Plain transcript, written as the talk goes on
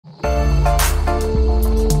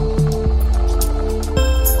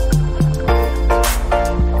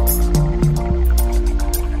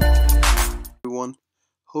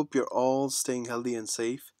hope you're all staying healthy and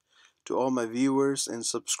safe. To all my viewers and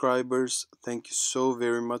subscribers, thank you so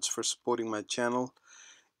very much for supporting my channel.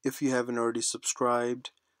 If you haven't already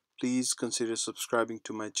subscribed, please consider subscribing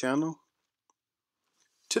to my channel.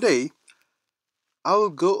 Today, I will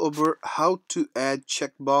go over how to add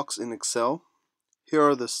checkbox in Excel. Here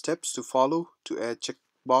are the steps to follow to add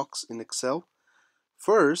checkbox in Excel.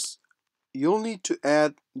 First, you'll need to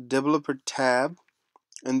add developer tab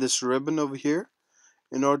in this ribbon over here.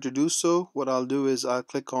 In order to do so, what I'll do is I'll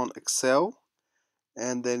click on Excel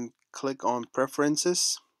and then click on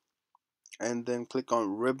Preferences and then click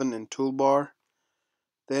on Ribbon and Toolbar.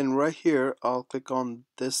 Then right here I'll click on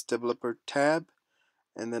this developer tab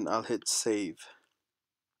and then I'll hit Save.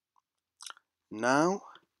 Now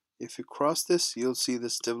if you cross this, you'll see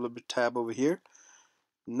this developer tab over here.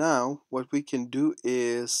 Now what we can do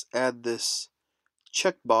is add this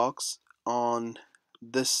checkbox on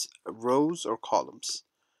this rows or columns.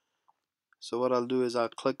 So what I'll do is I'll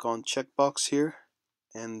click on checkbox here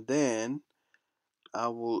and then I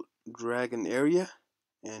will drag an area,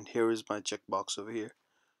 and here is my checkbox over here.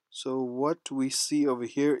 So what we see over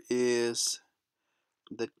here is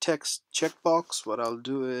the text checkbox. What I'll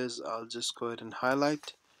do is I'll just go ahead and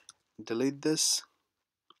highlight, delete this,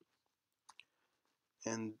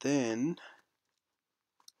 and then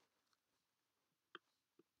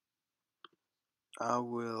I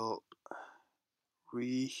will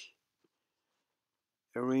rearrange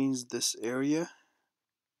this area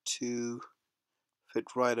to fit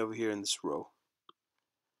right over here in this row.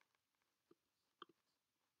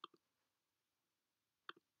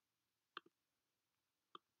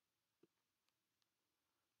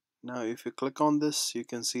 Now if you click on this, you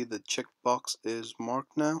can see the checkbox is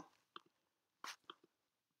marked now.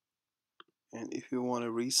 And if you want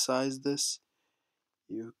to resize this,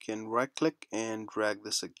 you can right click and drag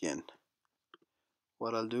this again.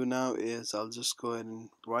 What I'll do now is I'll just go ahead and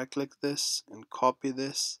right click this and copy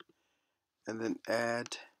this and then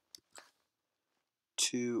add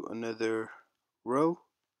to another row.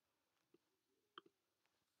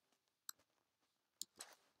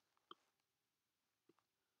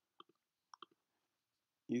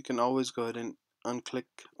 You can always go ahead and unclick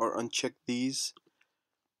or uncheck these.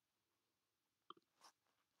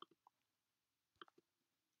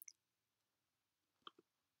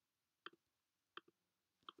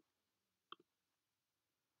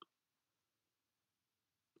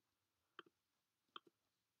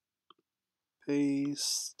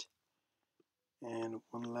 Paste, and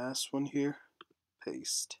one last one here,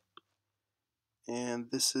 paste. And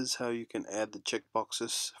this is how you can add the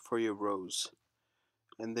checkboxes for your rows.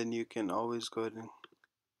 And then you can always go ahead and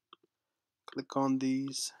click on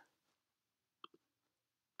these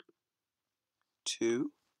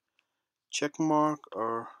to check mark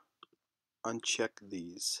or uncheck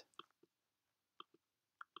these.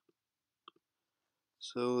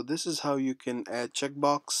 So this is how you can add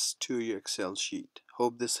checkbox to your Excel sheet.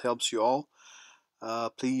 Hope this helps you all.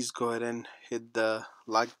 Please go ahead and hit the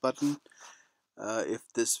like button if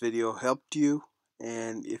this video helped you,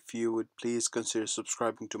 and if you would please consider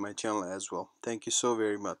subscribing to my channel as well. Thank you so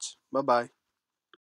very much. Bye bye.